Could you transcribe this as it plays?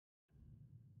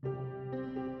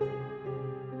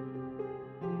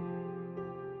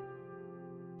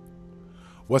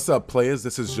What's up, players?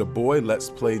 This is your boy, Let's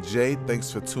Play Jay.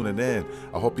 Thanks for tuning in.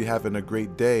 I hope you're having a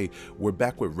great day. We're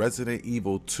back with Resident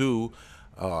Evil 2.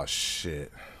 Oh,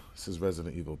 shit. This is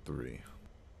Resident Evil 3.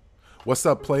 What's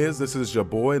up, players? This is your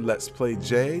boy, Let's Play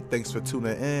Jay. Thanks for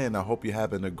tuning in. I hope you're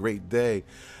having a great day.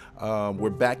 We're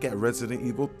back at Resident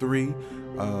Evil 3.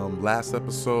 Last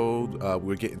episode, we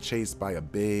were getting chased by a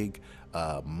big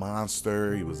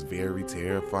monster. He was very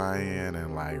terrifying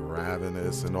and like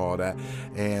ravenous and all that.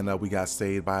 And we got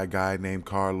saved by a guy named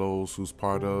Carlos, who's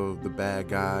part of the bad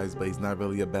guys, but he's not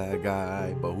really a bad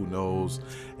guy, but who knows.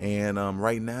 And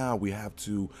right now we have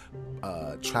to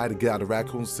try to get out of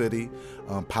Raccoon City,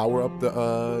 power up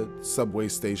the subway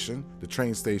station, the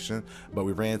train station, but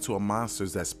we ran into a monster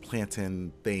that's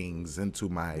planting things into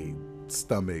my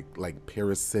stomach, like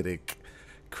parasitic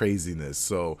craziness.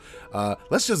 So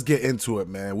let's just get into it,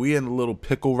 man. We in a little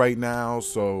pickle right now,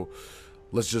 so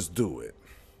let's just do it.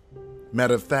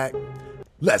 Matter of fact,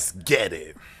 let's get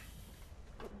it.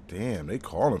 Damn, they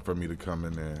calling for me to come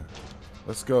in there.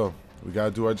 Let's go. We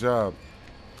gotta do our job.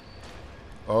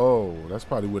 Oh, that's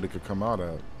probably where they could come out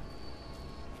at.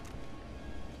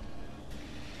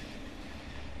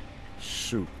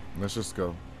 Shoot, let's just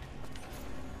go.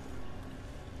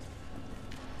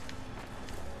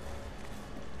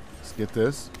 Let's get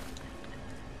this.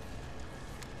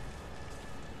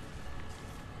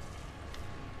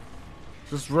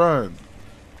 Just run.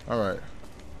 All right.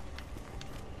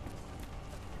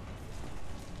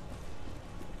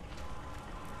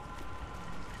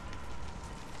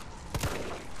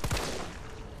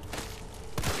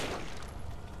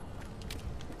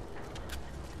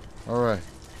 All right.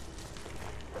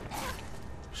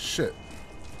 Shit.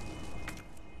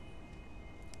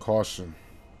 Caution.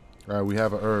 All right, we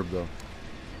have a herb though.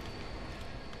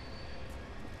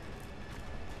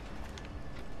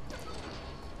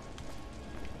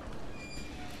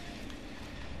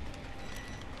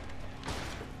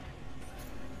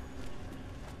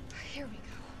 Here we go.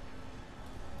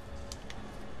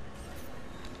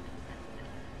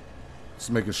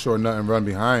 Just making sure nothing run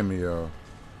behind me, yo.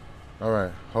 All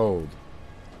right, hold.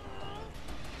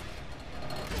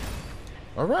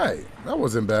 All right, that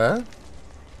wasn't bad.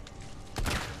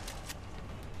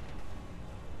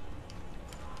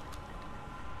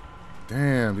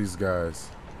 Damn, these guys.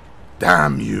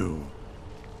 Damn you.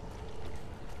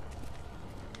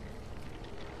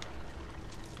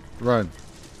 Run.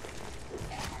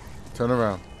 Turn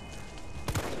around.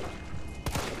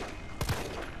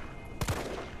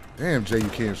 Damn, Jay, you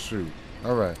can't shoot.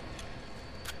 All right.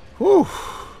 Whew.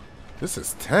 This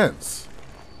is tense.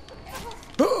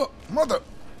 Mother,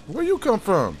 where you come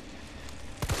from?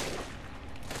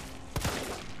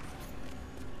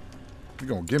 You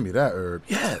gonna give me that herb?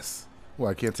 Yes. Well,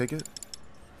 I can't take it?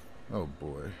 Oh,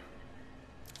 boy.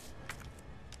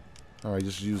 All right,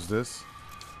 just use this.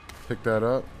 Pick that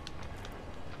up.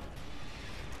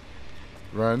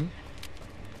 Run.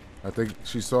 I think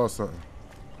she saw something.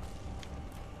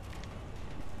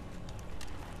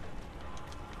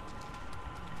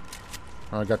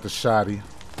 I got the shotty.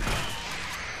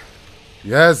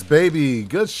 Yes, baby.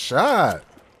 Good shot.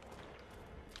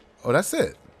 Oh, that's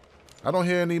it. I don't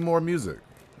hear any more music.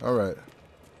 All right.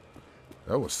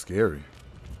 That was scary.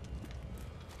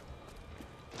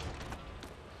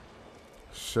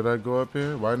 Should I go up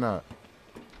here? Why not?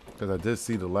 Because I did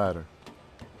see the ladder.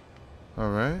 All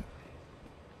right.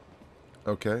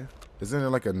 Okay. Isn't there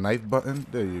like a knife button?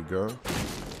 There you go.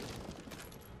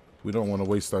 We don't want to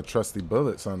waste our trusty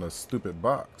bullets on a stupid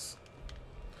box.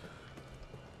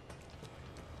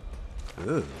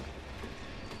 Ew.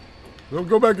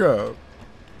 Go back up.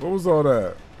 What was all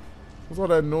that? What was all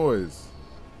that noise?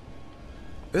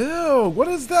 Ew, what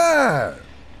is that?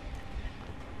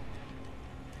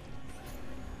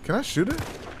 Can I shoot it?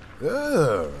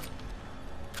 Ew.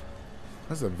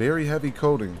 That's a very heavy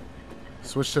coating.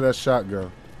 Switch to that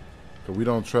shotgun. Because we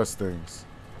don't trust things.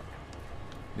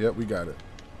 Yep, we got it.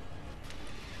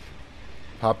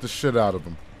 Pop the shit out of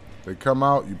them. They come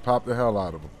out, you pop the hell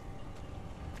out of them.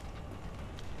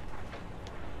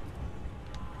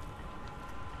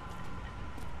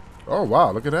 Oh,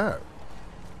 wow, look at that.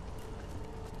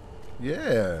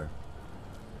 Yeah.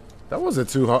 That wasn't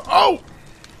too hard. Oh!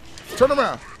 Turn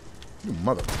around. You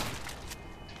mother.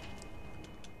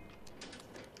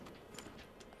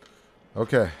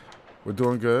 Okay. We're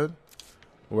doing good.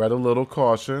 We're at a little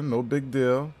caution. No big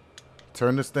deal.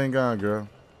 Turn this thing on, girl.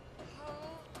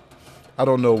 I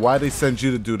don't know why they sent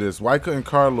you to do this. Why couldn't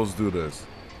Carlos do this?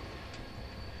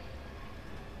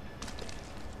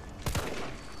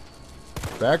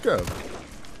 Back up.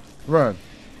 Run.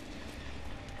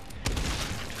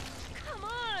 Come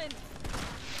on.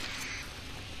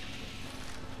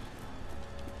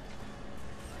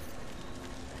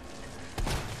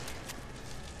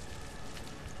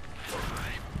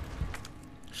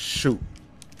 Shoot.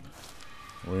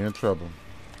 We're in trouble.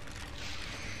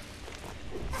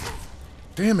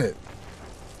 Damn it.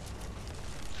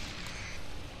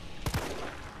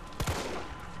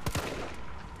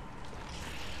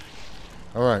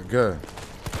 All right, good.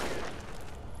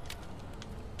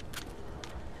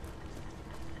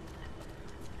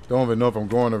 Don't even know if I'm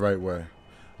going the right way.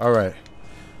 All right.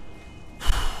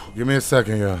 Give me a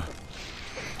second, y'all.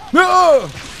 No!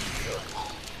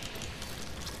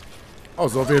 I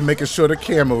was over here making sure the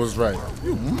camera was right.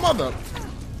 You mother...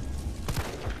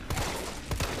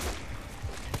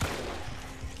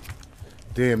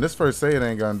 Damn, this first aid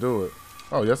ain't gonna do it.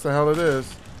 Oh, yes the hell it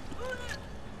is.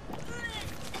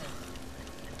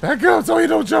 Back up so he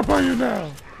don't jump on you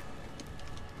now.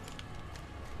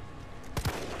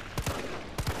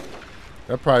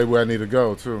 That's probably where I need to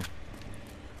go, too.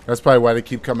 That's probably why they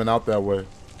keep coming out that way.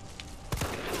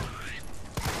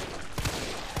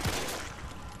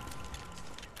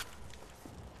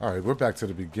 All right, we're back to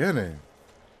the beginning.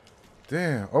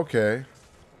 Damn, okay.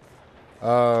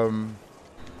 How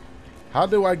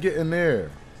do I get in there?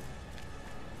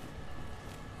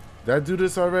 Did I do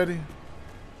this already?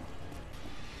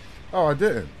 Oh, I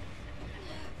didn't.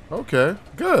 Okay,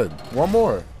 good. One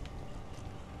more.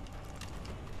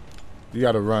 You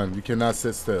gotta run. You cannot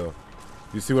sit still.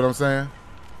 You see what I'm saying?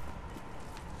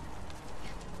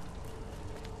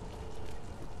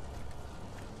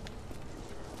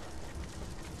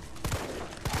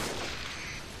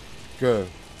 Good.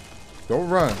 Don't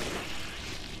run.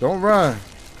 Don't run.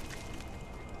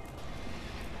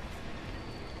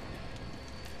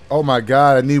 Oh my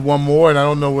God, I need one more and I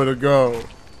don't know where to go.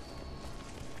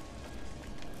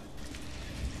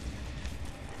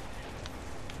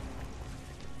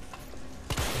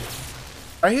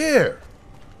 Right here.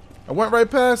 I went right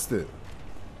past it.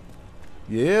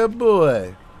 Yeah,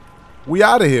 boy. We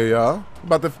out of here, y'all.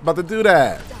 About to do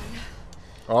that. Done.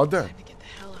 All done. Time to get the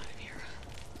hell out of here.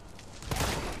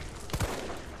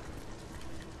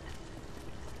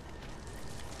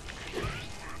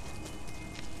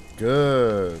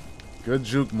 Good. Good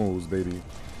juke moves, baby.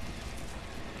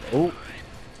 Oh.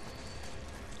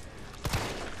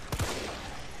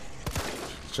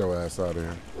 Get your ass out of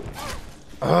here.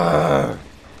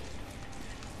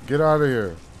 Get out of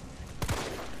here.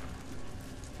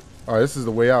 All right, this is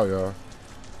the way out, y'all.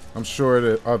 I'm sure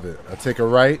of it. I take a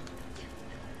right.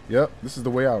 Yep, this is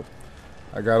the way out.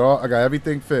 I got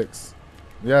everything fixed.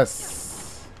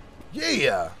 Yes.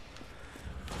 Yeah.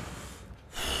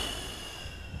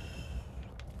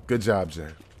 Good job, Jay.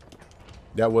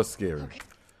 That was scary.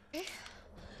 Okay.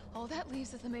 All that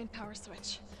leaves is the main power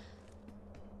switch.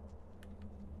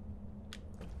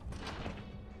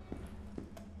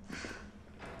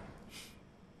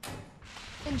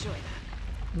 Enjoy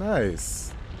that.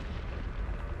 Nice.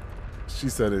 She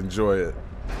said enjoy it.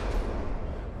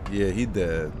 Yeah, he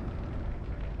did.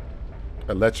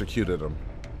 Electrocuted him.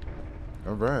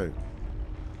 All right.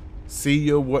 See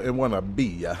you wouldn't want to be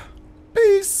ya.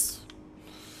 Peace.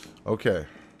 Okay.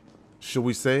 Should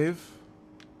we save?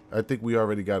 I think we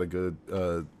already got a good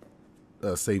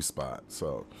save spot.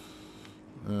 So,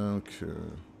 okay.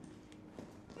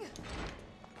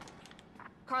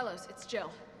 Carlos, it's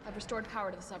Jill. I've restored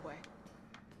power to the subway.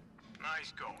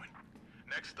 Nice going.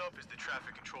 Next up is the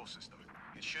traffic control system.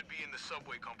 It should be in the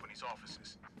subway company's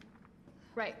offices.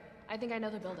 Right. I think I know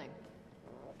the building.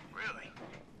 Really?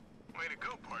 Way to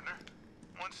go, partner.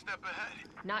 One step ahead.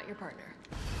 Not your partner.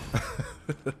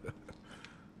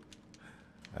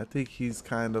 I think he's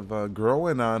kind of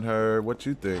growing on her. What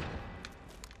you think?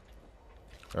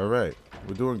 All right.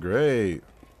 We're doing great.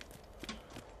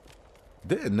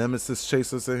 Didn't Nemesis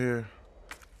chase us in here?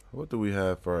 What do we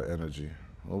have for our energy?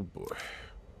 Oh, boy.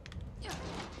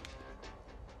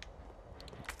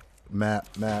 Map.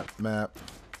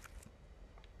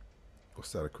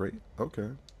 What's that, a crate? Okay.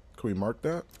 Can we mark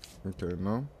that? Okay,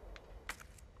 no.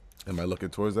 Am I looking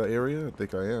towards that area? I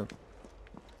think I am.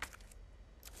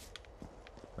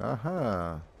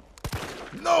 Aha.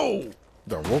 No!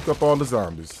 Done woke up all the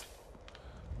zombies.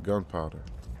 Gunpowder.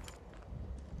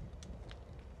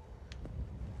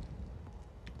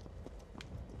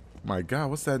 My God,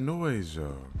 what's that noise,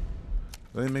 yo?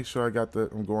 Let me make sure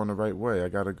I'm going the right way. I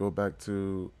gotta go back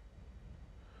to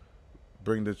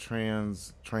bring the train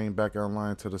back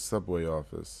online to the subway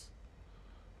office.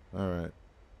 All right.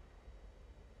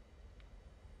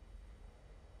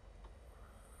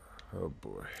 Oh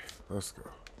boy, let's go.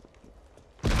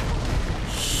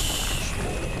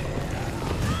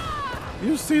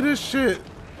 You see this shit?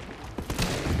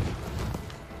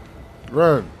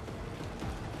 Run.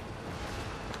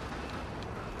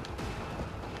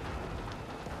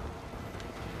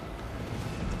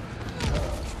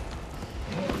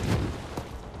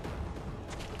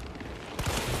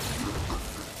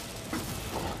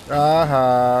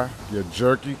 Aha. You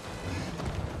jerky.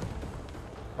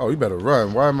 Oh, you better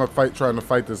run. Why am I trying to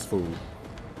fight this fool?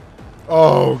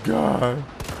 Oh, God.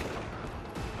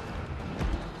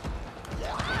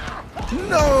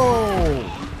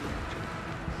 No!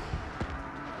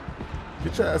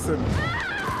 Get your ass in.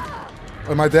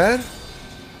 Am I dead?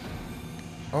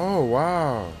 Oh,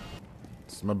 wow.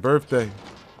 It's my birthday.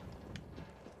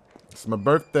 It's my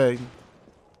birthday.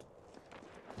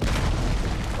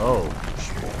 Oh.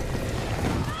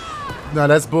 No,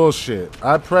 that's bullshit.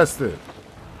 I pressed it.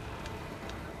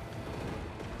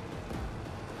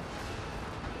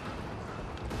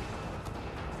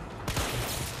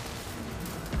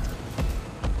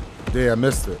 Yeah, I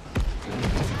missed it.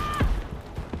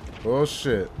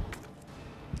 Bullshit.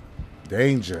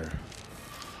 Danger.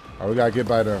 Oh, we gotta get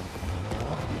by them.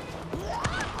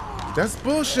 That's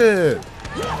bullshit.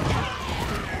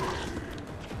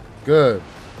 Good.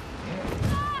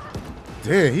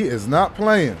 Damn, he is not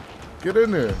playing. Get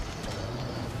in there.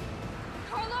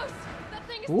 Carlos, that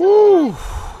thing is Woo.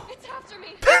 It's after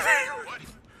me. What?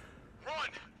 Run!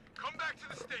 Come back to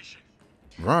the station.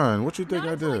 Run. What you think Not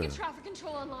I until I did? get traffic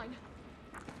control online.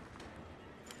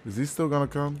 Is he still gonna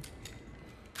come?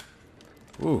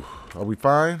 Ooh, are we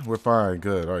fine? We're fine.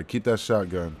 Good. All right, keep that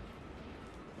shotgun.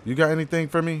 You got anything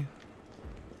for me?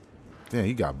 Damn,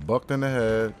 he got bucked in the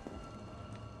head.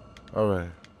 All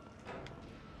right.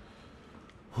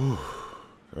 Whew,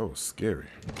 that was scary.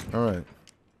 All right.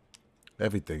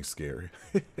 Everything's scary.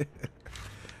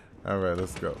 All right,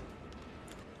 let's go.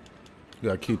 You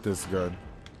gotta keep this gun.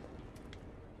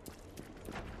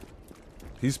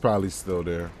 He's probably still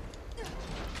there.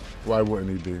 Why wouldn't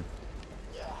he be?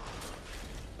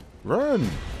 Run!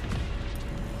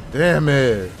 Damn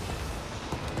it!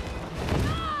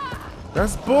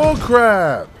 That's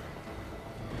bullcrap!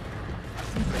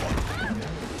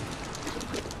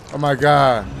 Oh my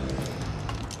god.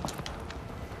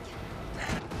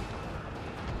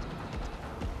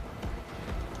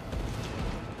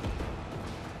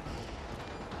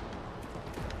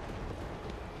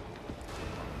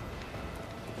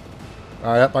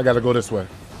 Alright, I gotta go this way.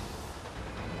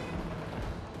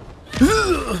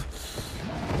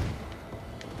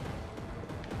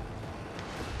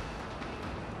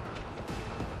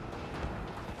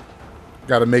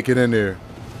 Gotta make it in there.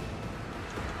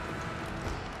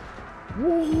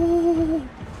 Woo.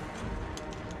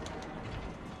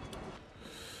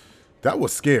 That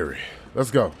was scary.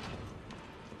 Let's go.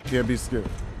 Can't be scared.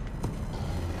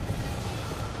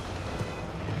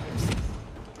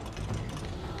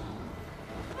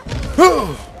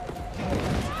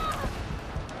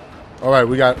 All right,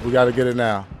 we got to get it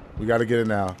now. We got to get it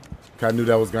now. I knew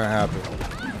that was gonna happen.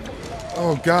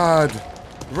 Oh God,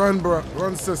 run, bro,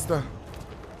 run, sister.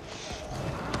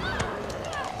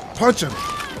 Punch him.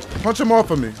 Punch him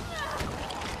off of me.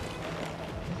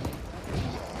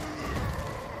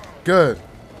 Good.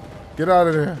 Get out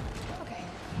of there. Okay,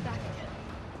 back again.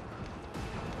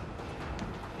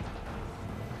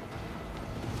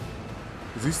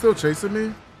 Is he still chasing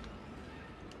me?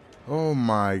 Oh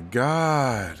my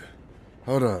God.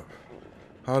 Hold up.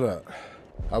 Hold up.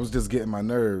 I was just getting my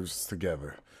nerves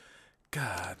together.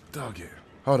 God, dog it.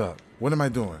 Hold up. What am I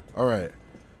doing? All right.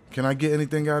 Can I get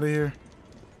anything out of here?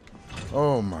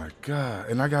 Oh my God.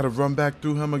 And I gotta run back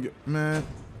through him again. Man,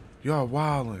 y'all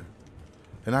wildin'.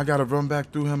 And I gotta run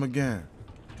back through him again.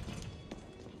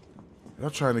 Y'all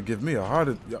trying to give me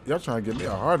a y'all trying to give me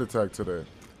a heart attack today.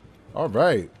 All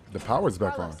right. The power's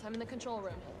back on. Carlos, I'm in the control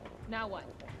room. Now what?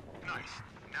 Nice.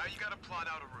 Now you gotta plot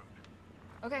out a route.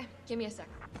 Okay, give me a sec.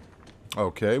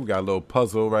 Okay, we got a little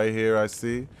puzzle right here, I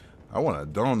see. I want a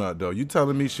donut, though. You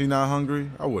telling me she not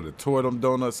hungry? I would have tore them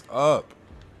donuts up.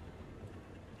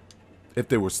 If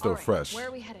they were still All right, fresh. Where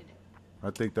are we headed? I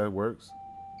think that works.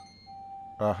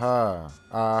 Aha.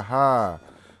 Aha.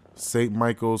 St.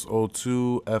 Michael's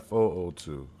 02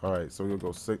 FO02. All right, so we'll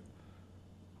go St.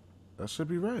 That should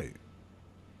be right.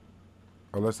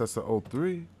 Unless that's the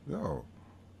 03. No.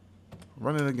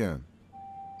 Run it again.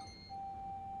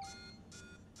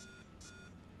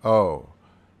 Oh.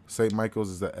 St. Michael's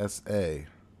is the SA.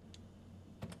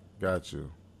 Got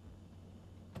you.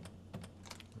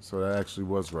 So that actually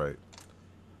was right.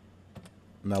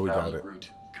 Now we got it. Route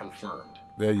confirmed.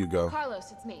 There you go.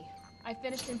 Carlos, it's me. I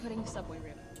finished inputting the subway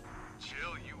route.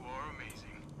 Jill, you are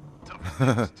amazing. Tough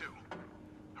things, too.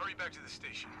 Hurry back to the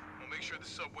station. We'll make sure the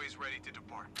subway's ready to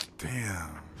depart.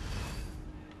 Damn.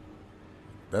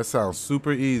 That sounds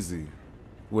super easy.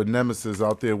 With Nemesis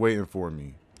out there waiting for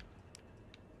me.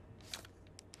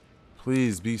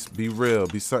 Please be real.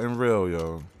 Be something real,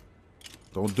 yo.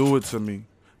 Don't do it to me.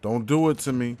 Don't do it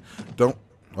to me. Don't.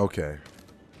 Okay.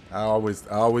 I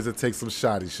always take some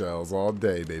shoddy shells all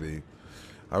day, baby.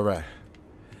 All right.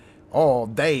 All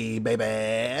day,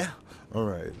 baby. All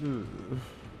right.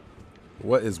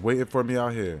 What is waiting for me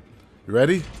out here? You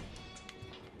ready?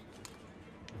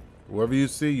 Whoever you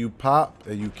see, you pop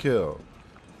and you kill.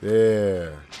 Yeah.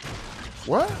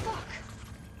 What?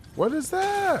 What is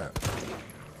that?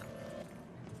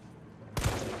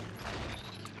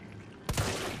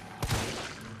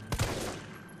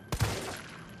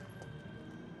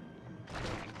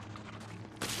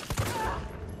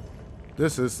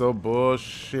 This is so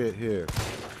bullshit here.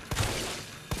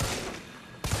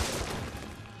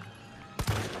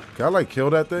 Can I like kill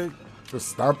that thing? Just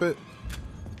stomp it?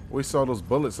 We saw those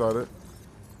bullets on it.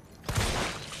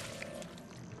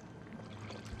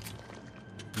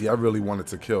 Yeah, I really wanted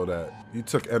to kill that. You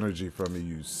took energy from me,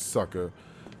 you sucker.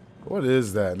 What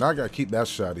is that? Now I gotta keep that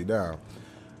shotty down.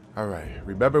 Alright,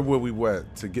 remember where we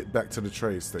went to get back to the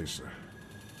train station.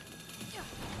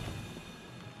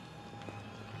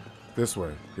 This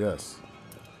way, yes.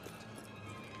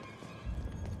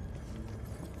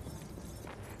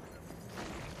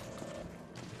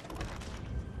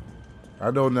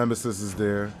 I know Nemesis is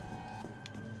there.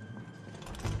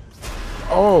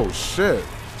 Oh, shit.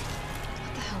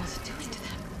 What the hell is it doing to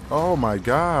them? Oh, my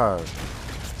God.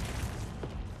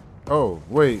 Oh,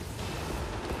 wait.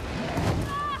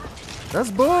 That's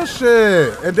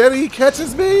bullshit. And then he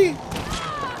catches me?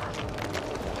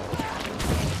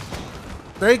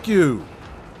 Thank you.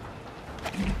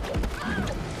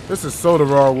 This is so the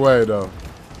wrong way, though.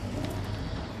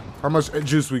 How much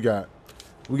juice we got?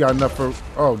 We got enough for...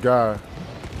 Oh, God.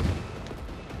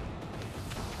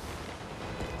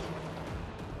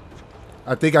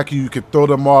 I think you could throw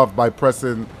them off by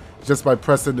pressing... Just by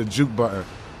pressing the juke button.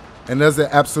 And does it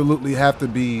absolutely have to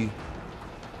be...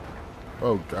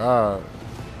 Oh, God.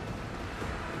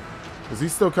 Is he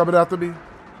still coming after me?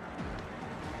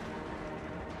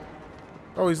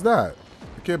 Oh, he's not.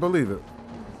 I can't believe it.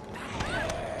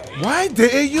 Why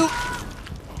didn't you?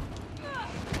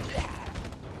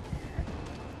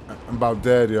 I'm about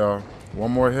dead, y'all.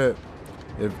 One more hit.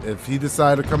 If he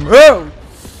decided to come... Oh!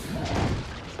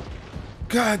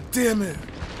 God damn it.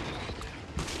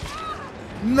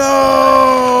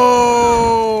 No!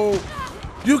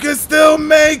 You can still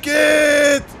make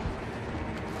it!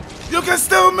 You can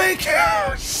still make it!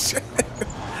 Oh, shit.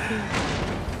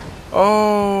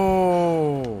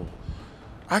 Oh,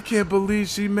 I can't believe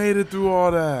she made it through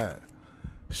all that.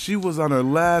 She was on her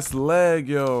last leg,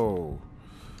 yo.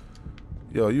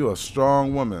 Yo, you a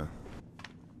strong woman.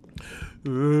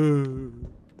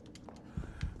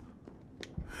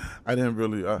 I didn't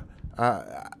really,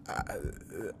 I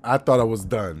thought I was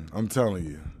done. I'm telling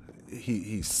you.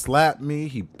 He slapped me,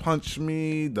 he punched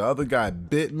me, the other guy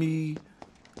bit me.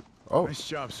 Oh. Nice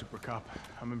job, Super Cop.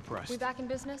 I'm impressed. We back in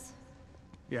business?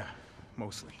 Yeah,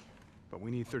 mostly. But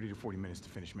we need 30 to 40 minutes to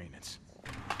finish maintenance.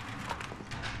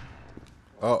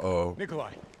 Uh-oh.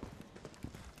 Nikolai,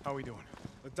 how are we doing?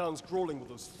 The town's crawling with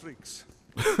those freaks.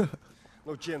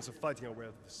 No chance of fighting our way out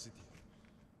of the city.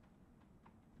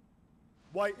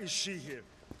 Why is she here?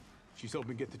 She's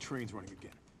helping get the trains running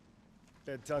again.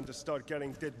 Bad time to start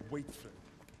carrying dead weight for her.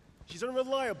 She's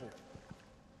unreliable.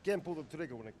 Can't pull the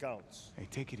trigger when it counts. Hey,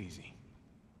 take it easy.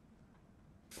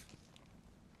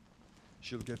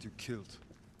 She'll get you killed.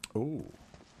 Ooh.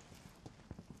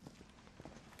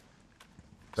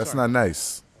 That's Sorry. not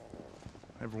nice.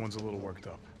 Everyone's a little worked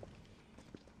up.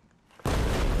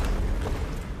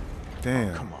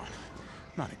 Damn. Oh, come on.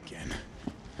 Not again.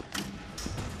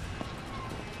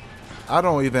 I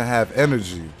don't even have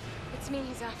energy. It's me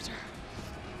he's after.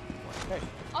 Hey.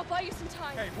 I'll buy you some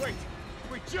time. Hey, wait!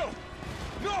 Wait, Joe!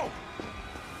 No!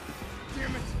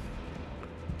 Damn it!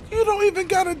 You don't even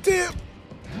got a damn...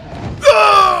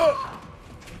 Ah!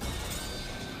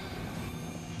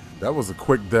 That was a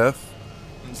quick death.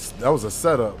 That was a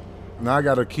setup. Now I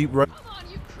gotta keep running. Come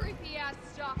on, you creepy ass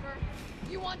stalker.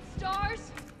 You want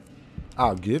stars?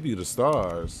 I'll give you the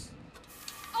stars.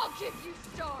 I'll give you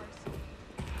stars.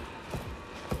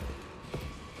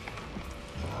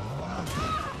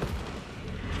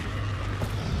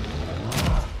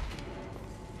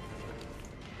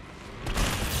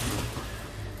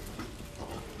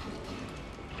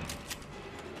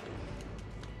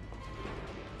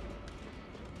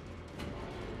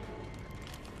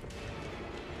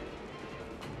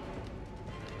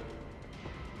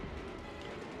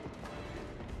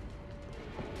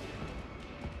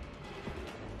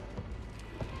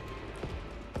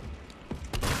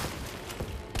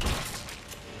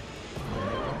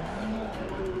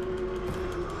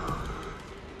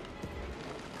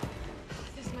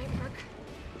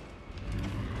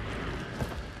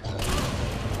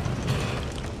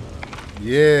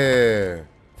 Yeah.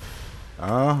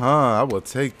 Uh-huh. I will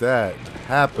take that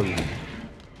happily.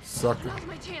 Sucker. Now's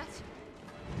my chance.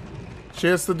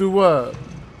 Chance to do what?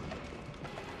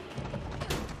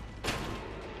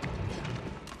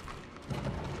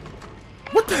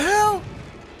 What the hell?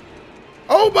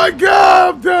 Oh my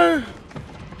god, I'm done.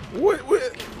 What?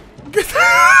 Get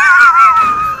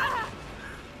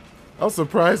I'm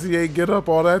surprised he ain't get up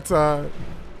all that time.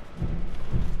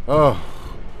 Oh,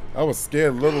 I was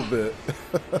scared a little bit.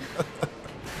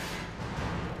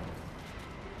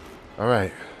 All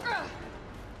right.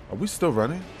 Are we still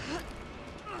running?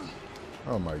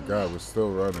 Oh my god, we're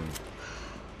still running.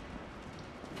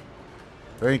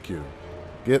 Thank you.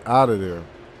 Get out of there.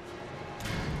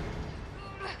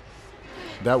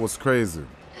 That was crazy.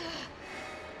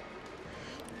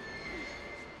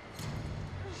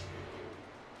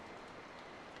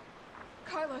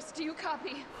 Carlos, do you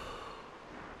copy?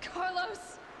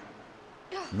 Carlos!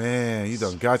 Man, you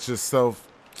done got yourself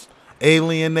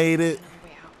alienated.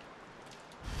 Way out.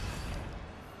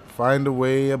 Find a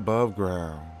way above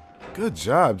ground. Good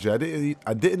job, Jay.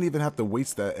 I didn't even have to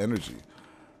waste that energy.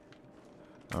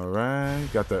 All right,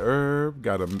 got the herb,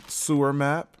 got a sewer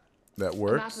map. That Map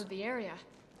works. of the area.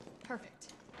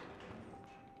 Perfect.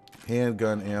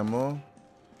 Handgun ammo.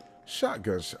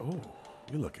 Shotgun. Oh,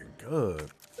 you're looking good.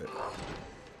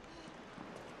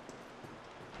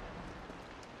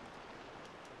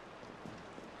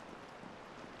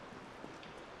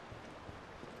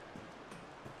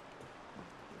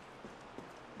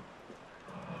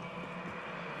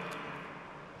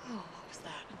 Oh, what was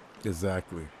that?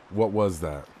 Exactly. What was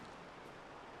that?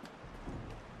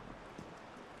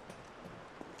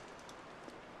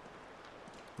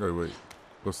 Wait.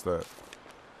 What's that?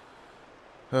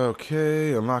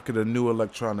 Okay, unlocking the new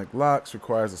electronic locks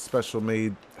requires a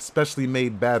specially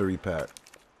made battery pack.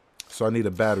 So I need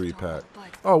a battery pack.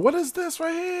 Oh, what is this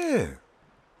right here?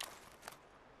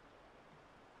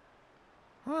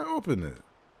 All right, open it.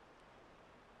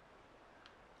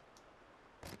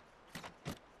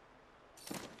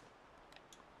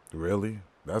 Really?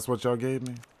 That's what y'all gave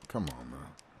me? Come on, man.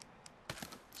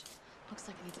 Looks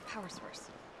like it needs a power source.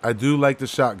 I do like the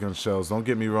shotgun shells. Don't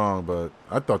get me wrong, but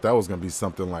I thought that was gonna be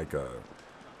something like a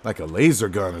laser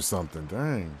gun or something.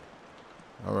 Dang.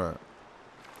 All right.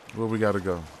 Where we gotta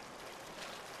go?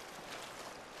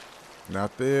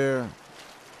 Not there.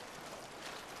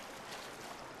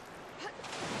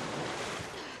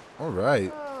 All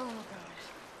right. Oh,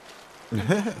 gosh. I'm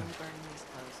definitely burning these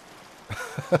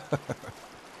clothes.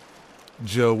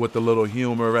 Jill with the little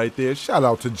humor right there. Shout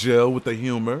out to Jill with the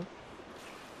humor.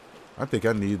 I think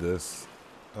I need this.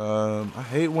 I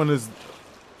hate when it's...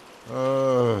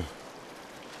 Oh,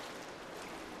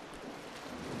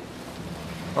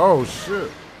 shit.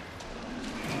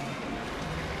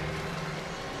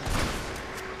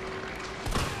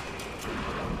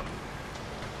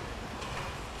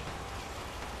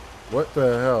 What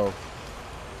the hell?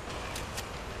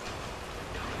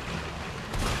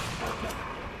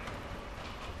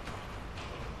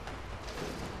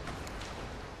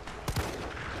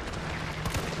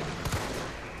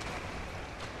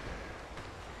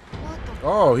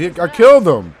 Oh, I killed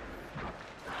him.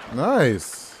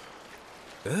 Nice.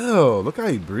 Ew, look how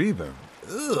he breathing.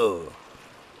 Ew.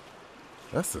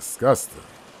 That's disgusting.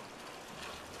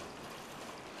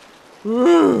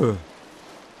 Ugh.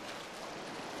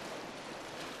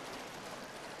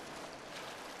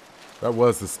 That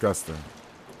was disgusting.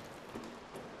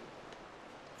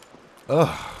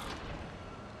 Ugh.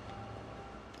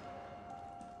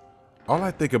 All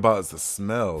I think about is the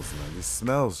smells, man. These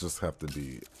smells just have to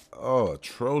be,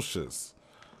 atrocious.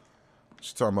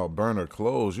 She's talking about burn her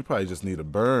clothes. You probably just need a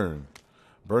burn.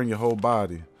 Burn your whole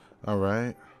body. All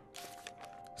right.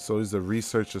 So these are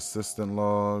research assistant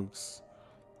logs.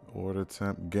 Order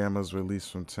temp. Gammas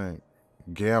released from tank.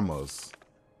 Gammas.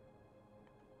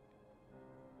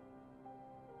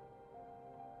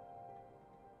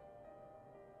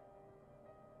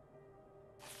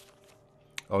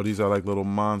 Oh, these are like little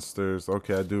monsters.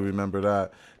 Okay, I do remember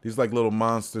that. These are like little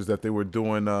monsters that they were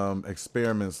doing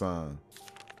experiments on.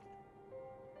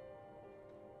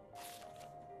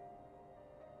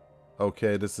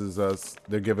 Okay, this is us.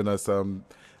 They're giving us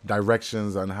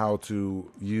directions on how to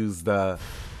use the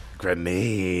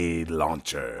grenade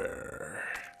launcher.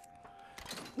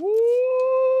 Woo!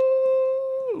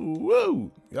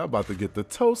 Woo! Y'all about to get the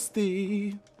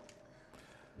toasty.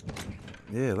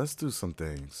 Yeah, let's do some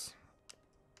things.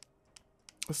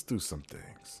 Let's do some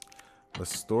things.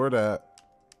 Let's store that.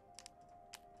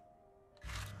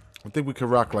 I think we could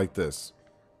rock like this.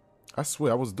 I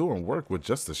swear I was doing work with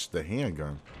just the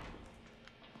handgun.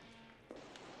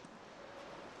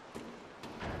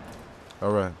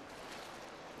 All right.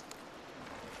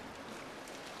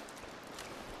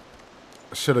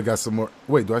 Should have got some more.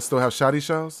 Wait, do I still have shotty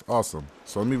shells? Awesome.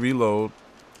 So let me reload.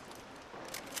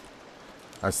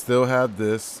 I still have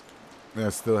this. And I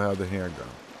still have the handgun.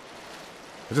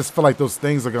 I just feel like those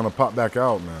things are going to pop back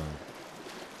out, man.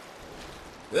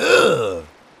 Ugh.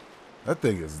 That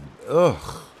thing is,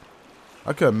 ugh.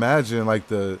 I could imagine, like,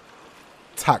 the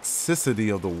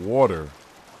toxicity of the water.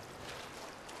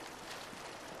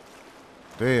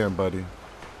 Damn, buddy.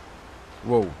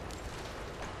 Whoa.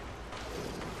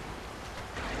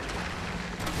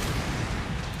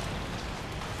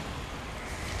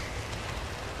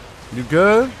 You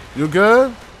good? You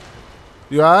good?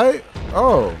 You alright?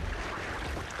 Oh.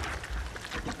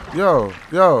 Yo.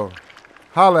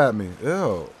 Holla at me.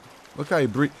 Ew. Look how he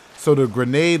breathe. So the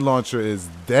grenade launcher is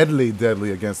deadly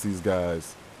against these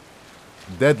guys.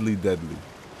 Deadly.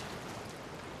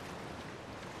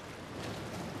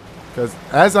 Because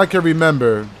as I can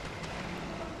remember,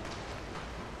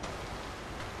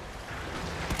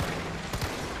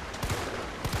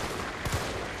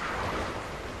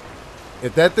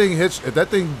 if that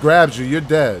thing grabs you, you're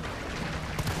dead.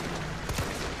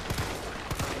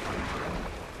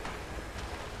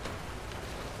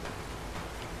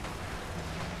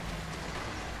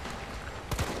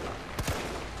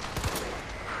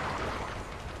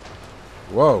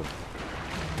 Whoa.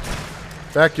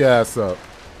 Back your ass up.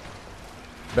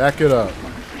 Back it up.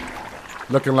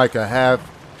 Looking like a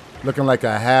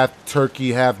half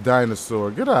turkey, half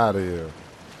dinosaur. Get out of here.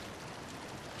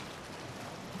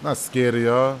 Not scared of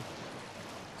y'all.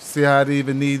 See how I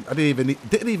didn't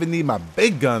even need my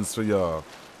big guns for y'all.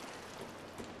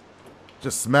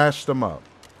 Just smashed them up.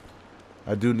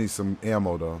 I do need some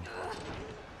ammo though.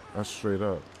 That's straight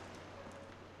up.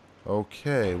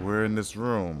 Okay, we're in this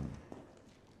room.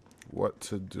 What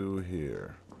to do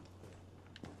here?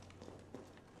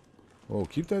 Oh,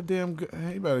 keep that damn.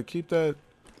 Hey, you better keep that.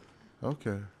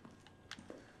 Okay.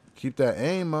 Keep that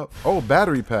aim up. Oh,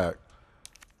 battery pack.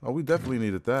 Oh, we definitely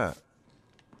needed that.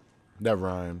 That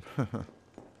rhymed.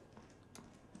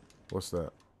 What's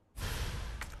that?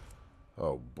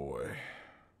 Oh boy.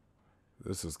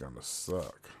 This is gonna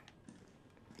suck.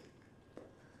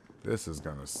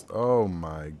 Oh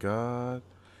my god.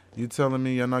 You telling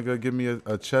me you're not gonna give me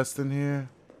a chest in here?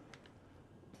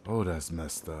 Oh, that's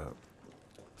messed up.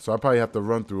 So I probably have to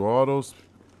run through all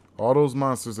those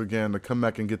monsters again to come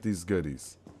back and get these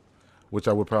goodies. Which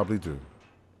I would probably do.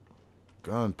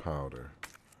 Gunpowder.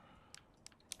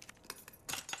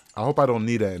 I hope I don't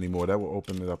need that anymore. That will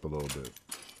open it up a little bit.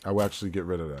 I will actually get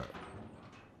rid of that.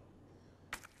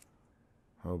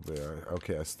 Oh,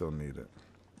 okay, I still need it.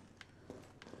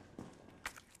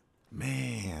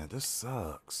 Man, this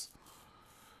sucks.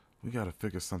 We gotta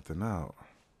figure something out.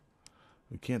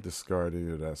 We can't discard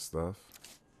any of that stuff.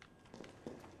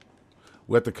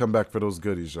 We have to come back for those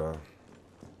goodies, y'all.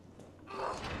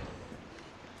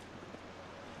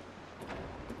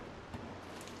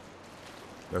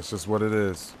 That's just what it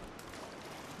is.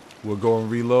 We'll go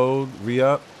and reload,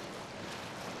 re-up,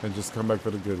 and just come back for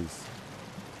the goodies.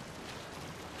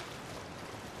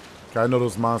 I know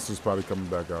those monsters probably coming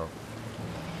back out.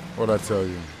 What'd I tell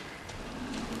you?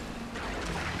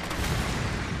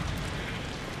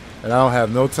 And I don't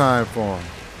have no time for them.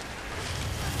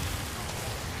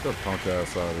 Get the punk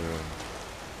ass out of here.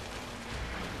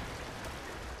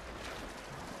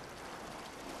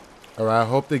 Alright, I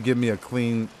hope they give me a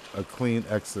clean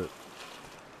exit.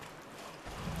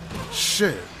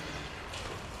 Shit.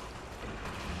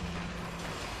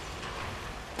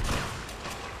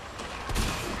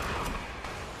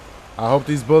 I hope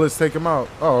these bullets take him out.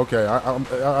 Oh, okay.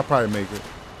 I'll probably make it.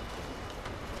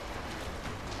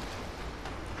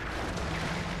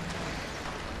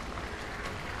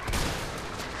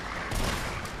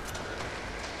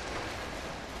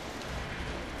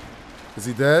 Is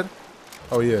he dead?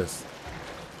 Oh, yes.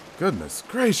 Goodness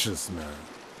gracious, man.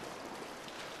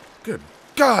 Good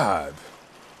God.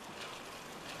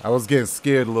 I was getting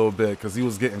scared a little bit because he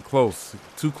was getting close.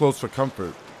 Too close for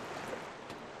comfort.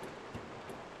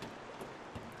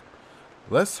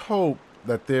 Let's hope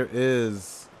that there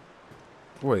is...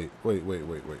 Wait.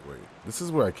 This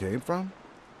is where I came from?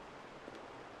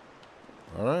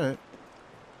 Alright.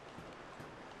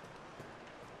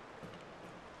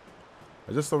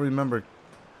 I just don't remember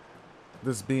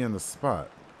this being the spot.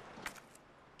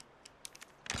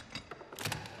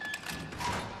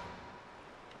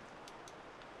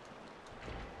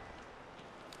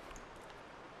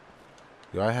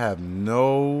 Yo, I have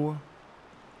no...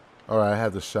 Alright, I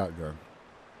have the shotgun.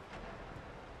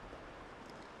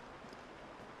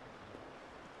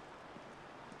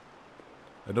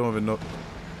 I don't even know...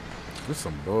 This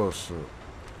some bullshit.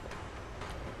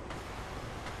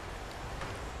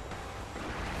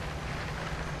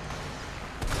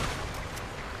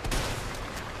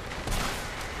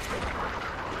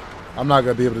 I'm not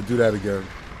gonna be able to do that again.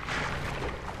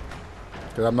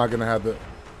 Cause I'm not gonna have the.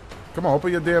 Come on,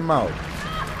 open your damn mouth.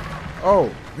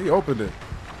 Oh, he opened it.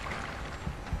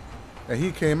 And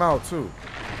he came out too.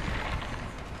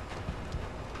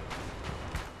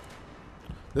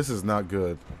 This is not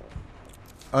good.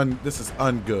 This is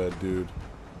ungood, dude.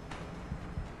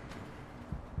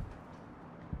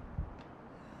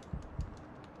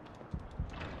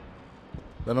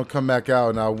 Let him come back out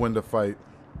and I'll win the fight.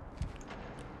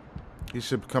 He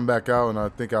should come back out and I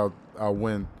think I'll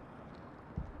win.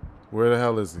 Where the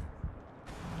hell is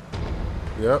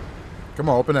he? Yep. Come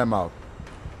on, open that mouth.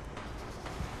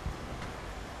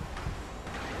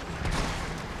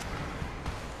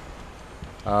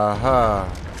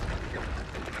 Aha.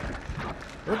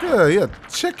 Look at him. He a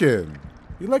chicken.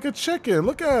 He like a chicken.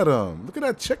 Look at him. Look at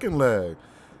that chicken leg.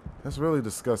 That's really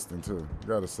disgusting too,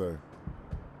 gotta say.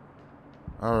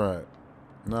 Alright.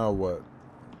 Now what?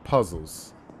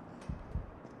 Puzzles.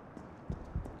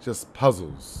 Just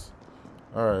puzzles.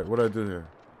 Alright, what do I do here?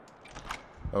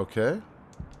 Okay.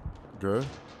 Good.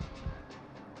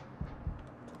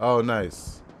 Oh,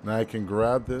 nice. Now I can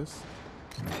grab this.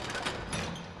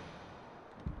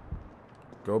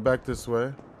 Go back this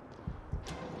way.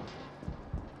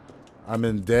 I'm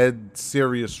in dead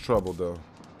serious trouble, though.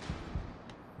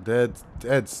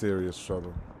 Dead serious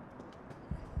trouble.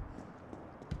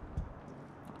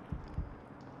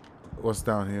 What's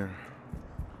down here?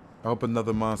 I hope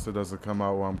another monster doesn't come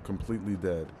out while I'm completely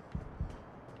dead.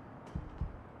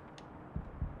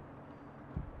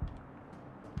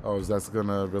 Oh, is that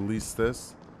gonna release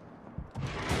this?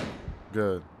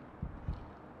 Good.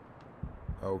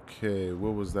 Okay,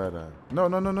 where was that at?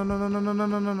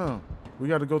 No. We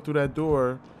gotta go through that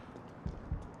door.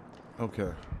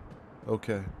 Okay.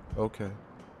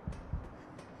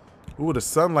 Ooh, the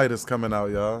sunlight is coming out,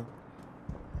 y'all.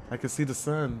 I can see the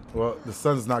sun. Well, the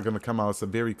sun's not gonna come out. It's a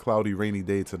very cloudy, rainy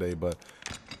day today, but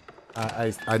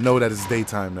I know that it's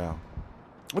daytime now.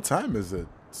 What time is it?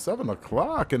 7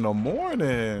 o'clock in the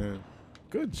morning.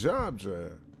 Good job,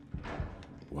 Jay.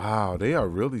 Wow, they are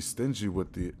really stingy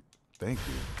with the... Thank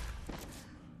you.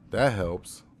 That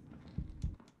helps.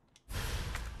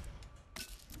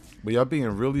 But y'all being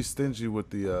really stingy with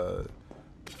the...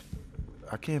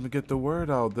 I can't even get the word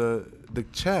out. The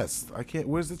chest. I can't...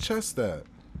 Where's the chest at?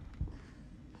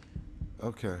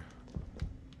 Okay.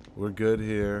 We're good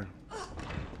here.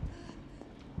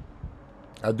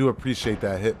 I do appreciate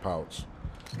that hit pouch.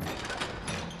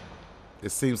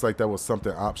 It seems like that was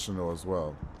something optional as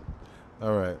well.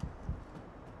 Alright.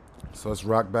 So let's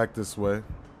rock back this way.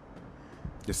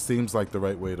 It seems like the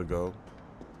right way to go.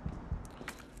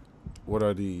 What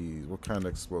are these? What kind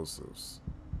of explosives?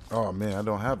 Oh man, I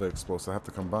don't have an explosive. I have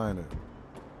to combine it.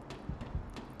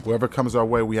 Whoever comes our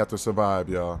way, we have to survive,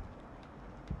 y'all.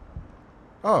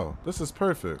 Oh, this is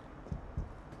perfect.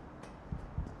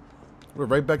 We're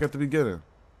right back at the beginning.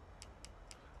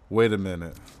 Wait a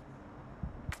minute.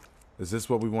 Is this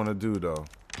what we want to do, though?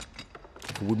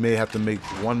 We may have to make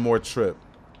one more trip.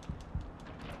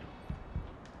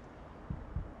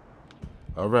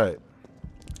 All right.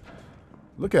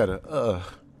 Look at her.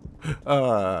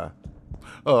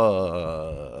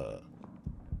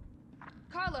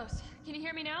 Carlos, can you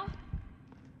hear me now?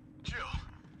 Jill.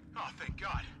 Oh, thank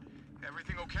God.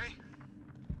 Everything okay?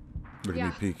 Look at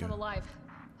me peeking. I'm alive.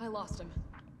 I lost him.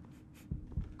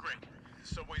 Great.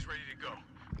 The subway's ready to go.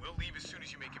 We'll leave as soon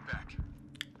as you make it back.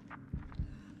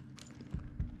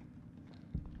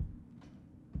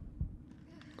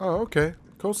 Oh, okay.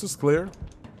 Coast is clear.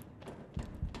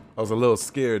 I was a little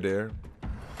scared there.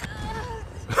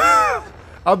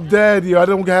 I'm dead, yo. I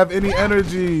don't have any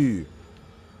energy.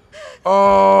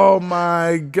 Oh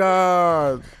my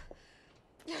God.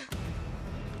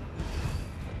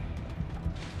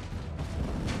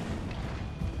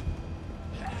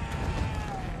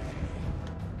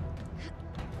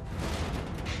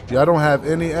 Yeah, I don't have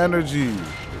any energy.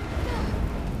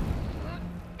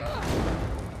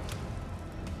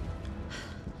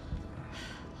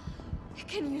 It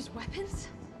can use weapons?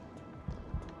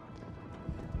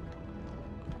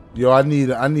 Yo, I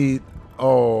need,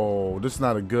 oh, this is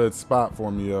not a good spot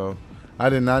for me, yo. I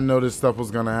did not know this stuff was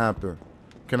gonna happen.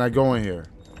 Can I go in here?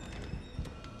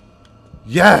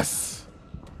 Yes!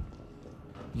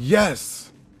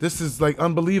 Yes! This is like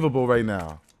unbelievable right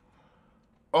now.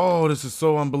 Oh, this is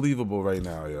so unbelievable right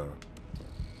now, yo.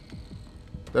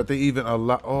 That they even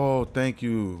allow, oh, thank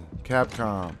you,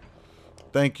 Capcom.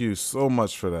 Thank you so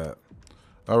much for that.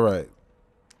 All right.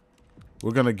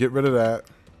 We're gonna get rid of that.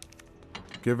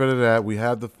 Get rid of that. We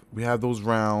have those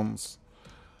rounds.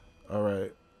 All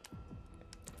right.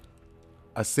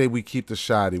 I say we keep the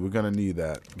shoddy. We're gonna need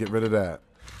that. Get rid of that.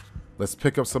 Let's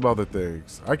pick up some other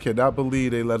things. I cannot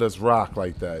believe they let us rock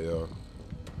like that, yo.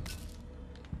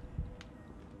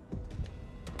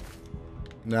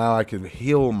 Now I can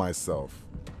heal myself.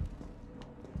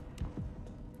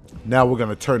 Now we're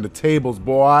gonna turn the tables,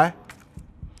 boy.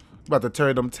 About to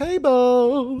turn them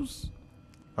tables.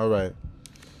 All right.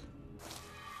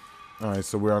 All right,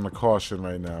 so we're on the caution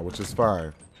right now, which is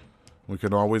fine. We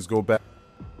can always go back.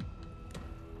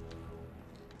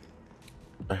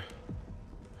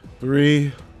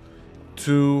 3,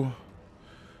 2,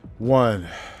 1.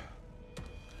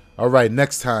 All right,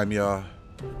 next time, y'all,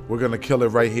 we're gonna kill it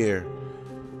right here.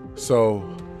 So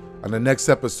on the next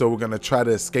episode, we're gonna try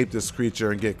to escape this creature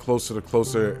and get closer to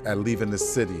closer at leaving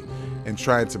this city and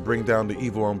trying to bring down the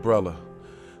evil umbrella.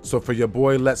 So for your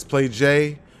boy, Let's Play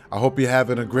Jay, I hope you're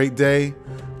having a great day.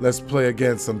 Let's play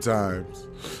again sometimes.